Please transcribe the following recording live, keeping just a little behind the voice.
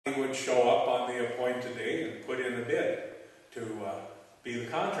he would show up on the appointed day and put in a bid to be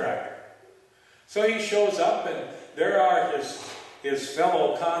the contractor. So he shows up, and there are his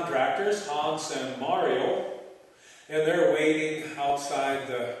fellow contractors, Hans and Mario, and they're waiting outside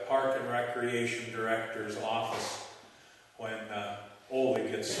the Park and Recreation Director's office when Ole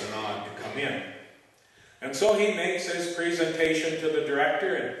gets the nod to come in. And so he makes his presentation to the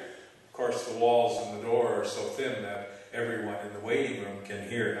director, and of course the walls and the door are so thin that everyone in the waiting room can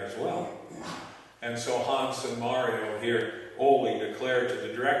hear as well. And so Hans and Mario hear Ole declare to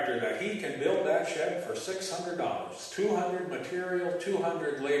the director that he can build that shed for $600. 200 material,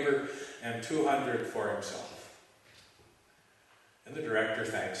 200 labor, and 200 for himself. And the director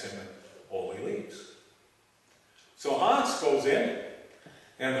thanks him, and Ole leaves. So Hans goes in,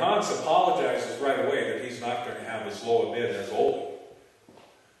 and Hans apologizes right away that he's not going to have as low a bid as Ole.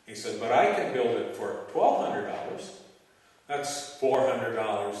 He said, but I can build it for $1,200. That's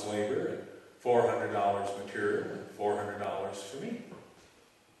 $400 labor, and $400 material, and $400 for me.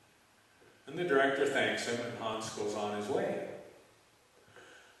 And the director thanks him, and Hans goes on his way.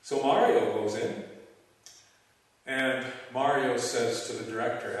 So Mario goes in, and Mario says to the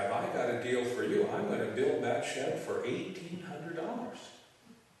director, have I got a deal for you? I'm going to build that shed for $1,800.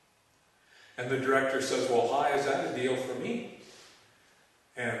 And the director says, well, how is that a deal for me?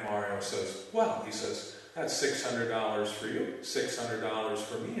 And Mario says, well, he says, that's $600 for you, $600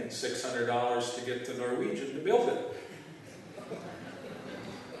 for me, and $600 to get the Norwegian to build it.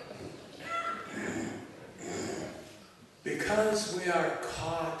 Because we are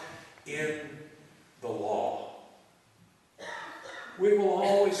caught in the law, we will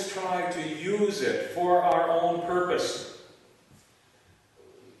always try to use it for our own purpose.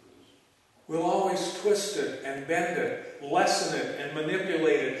 We'll always twist it and bend it, lessen it and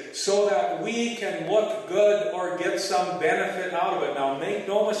manipulate it so that we can look good or get some benefit out of it. Now make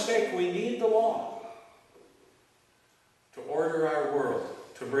no mistake, we need the law to order our world,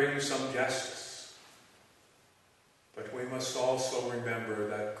 to bring some justice. But we must also remember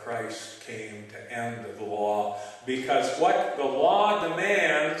that Christ came to end the law, because what the law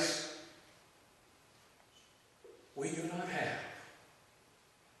demands, we do not have.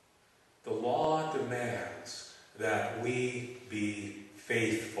 The law demands that we be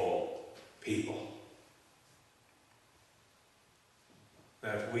faithful people.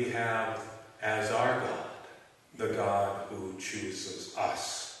 That we have as our God, the God who chooses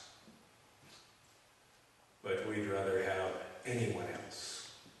us. But we'd rather have anyone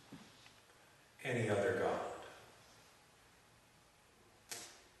else, any other God.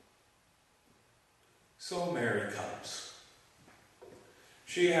 So Mary comes.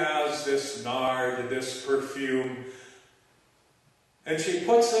 She has this nard, this perfume, and she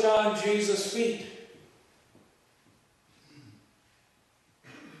puts it on Jesus' feet.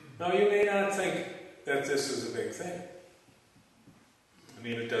 Now, you may not think that this is a big thing. I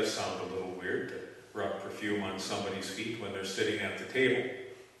mean, it does sound a little weird to rub perfume on somebody's feet when they're sitting at the table.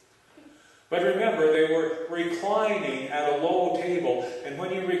 But remember, they were reclining at a low table, and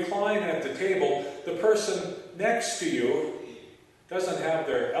when you recline at the table, the person next to you doesn't have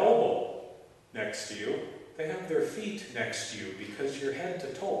their elbow next to you. They have their feet next to you because you're head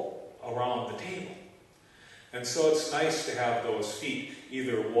to toe around the table. And so it's nice to have those feet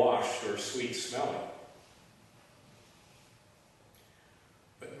either washed or sweet smelling.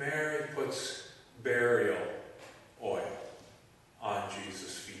 But Mary puts burial oil on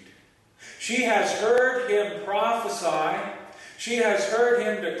Jesus' feet. She has heard him prophesy. She has heard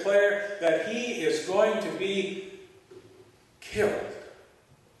him declare that he is going to be killed,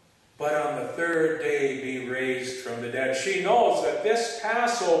 but on the third day be raised from the dead. She knows that this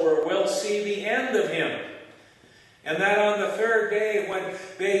Passover will see the end of him, and that on the third day when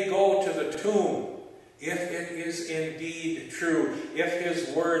they go to the tomb, if it is indeed true, if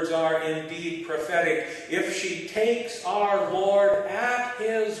his words are indeed prophetic, if she takes our Lord at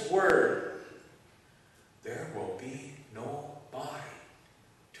his word, there will be no body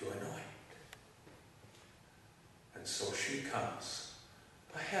to anoint. And so she comes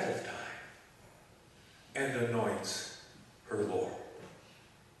ahead of time and anoints her Lord.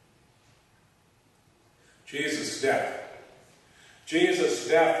 Jesus' death. Jesus'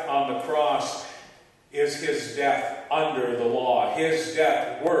 death on the cross is his death under the law. His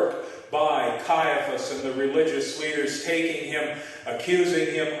death worked by Caiaphas and the religious leaders, taking him,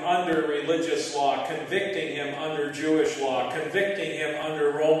 accusing him under religious law, convicting him under Jewish law, convicting him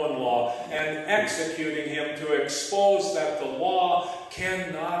under Roman law, and executing him to expose that the law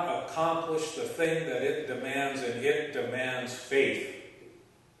cannot accomplish the thing that it demands, and it demands faith,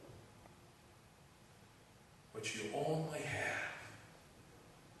 which you only have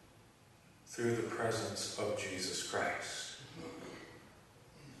through the presence of Jesus Christ.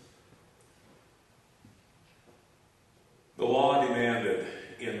 The law demanded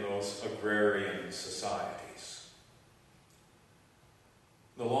in those agrarian societies,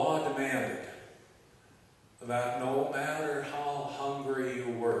 the law demanded that no matter how hungry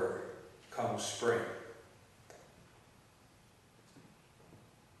you were come spring,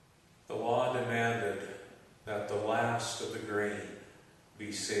 the law demanded that the last of the grain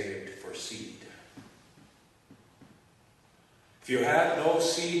be saved for seed. If you had no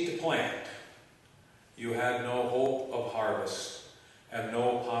seed to plant, you had no hope of harvest and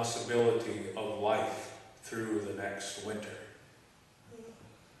no possibility of life through the next winter.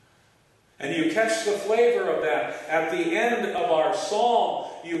 And you catch the flavor of that at the end of our psalm.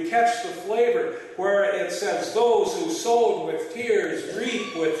 You catch the flavor where it says, those who sowed with tears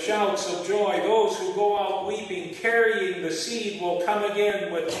reap with shouts of joy. Those who go out weeping, carrying the seed, will come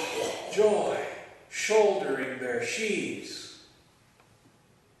again with joy, shouldering their sheaves.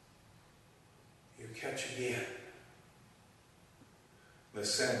 You catch again the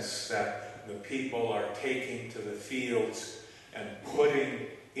sense that the people are taking to the fields and putting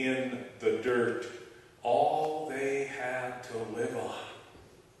in the dirt all they had to live on,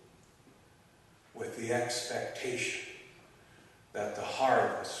 with the expectation that the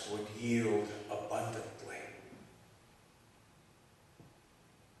harvest would yield abundantly.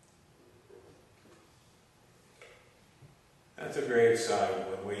 That's a grave sight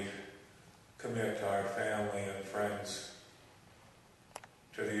when we commit our family and friends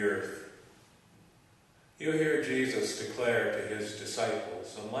to the earth. You hear Jesus declare to his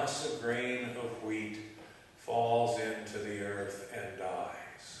disciples, unless a grain of wheat falls into the earth and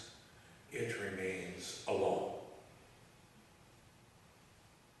dies, it remains alone.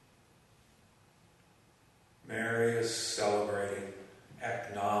 Mary is celebrating,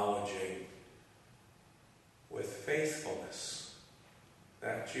 acknowledging with faithfulness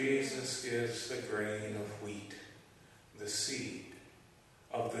that Jesus is the grain of wheat, the seed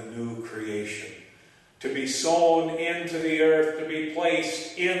of the new creation, to be sown into the earth, to be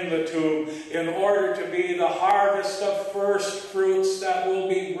placed in the tomb, in order to be the harvest of first fruits that will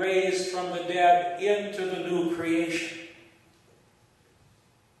be raised from the dead into the new creation.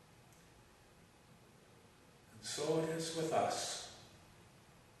 And so it is with us.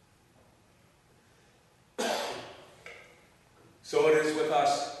 So it is with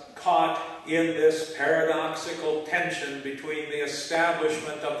us, caught in this paradoxical tension between the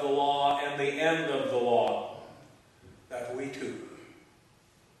establishment of the law and the end of the law, that we too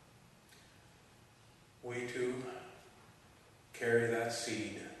carry that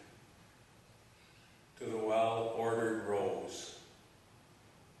seed to the well-ordered rows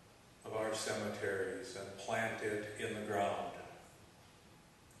of our cemeteries and plant it in the ground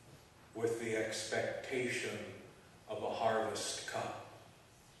with the expectation of a harvest to come.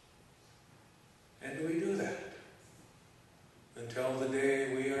 And do we do that until the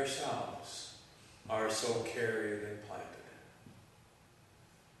day we ourselves are so carried and planted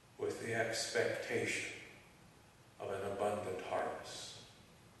with the expectation of an abundant harvest?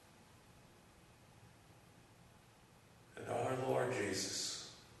 And our Lord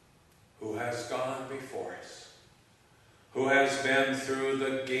Jesus, who has gone before us, who has been through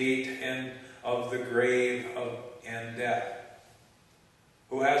the gate of the grave and death,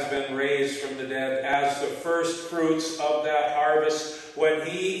 who has been raised from the dead as the first fruits of that harvest, when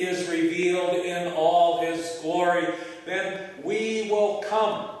he is revealed in all his glory, then we will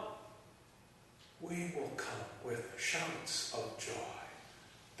come. We will come with shouts of joy,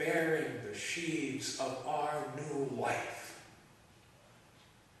 bearing the sheaves of our new life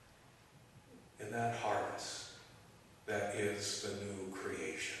in that harvest that is the new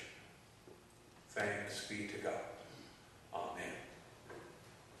creation. Thanks be to God.